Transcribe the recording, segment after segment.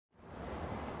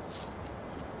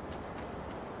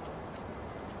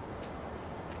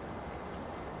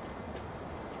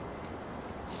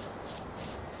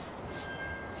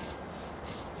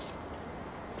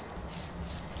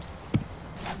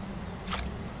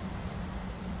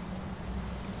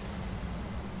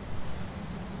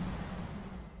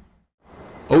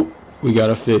We got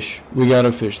a fish. We got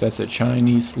a fish. That's a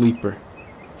Chinese sleeper.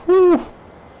 Whew.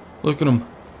 Look at him.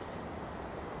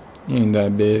 He ain't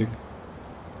that big.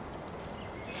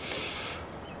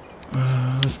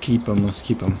 Let's keep him. Let's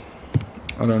keep him.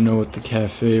 I don't know what the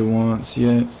cafe wants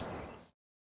yet.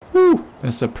 Whew.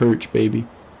 That's a perch, baby.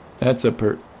 That's a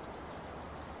perch.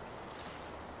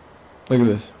 Look at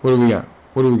this. What do we got?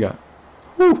 What do we got?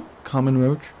 Whew. Common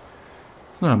roach.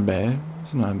 It's not bad.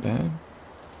 It's not bad.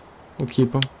 We'll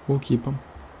keep him. We'll keep him.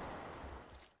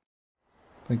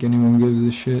 Like anyone gives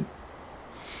a shit.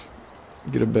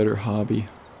 Get a better hobby.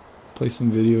 Play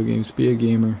some video games. Be a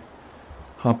gamer.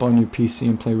 Hop on your PC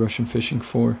and play Russian Fishing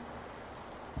 4.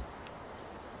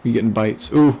 We getting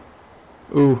bites. Ooh.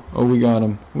 Ooh. Oh, we got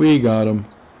him. We got him.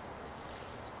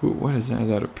 Ooh, what is that? Is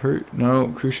that a perch? No,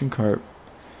 Crucian carp.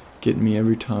 Getting me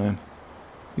every time.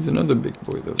 He's another big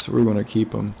boy though, so we're gonna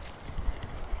keep him.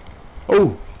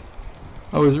 Oh!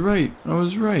 I was right. I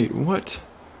was right. What?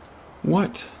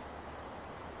 What?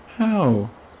 How?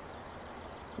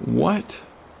 What?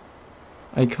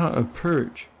 I caught a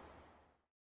perch.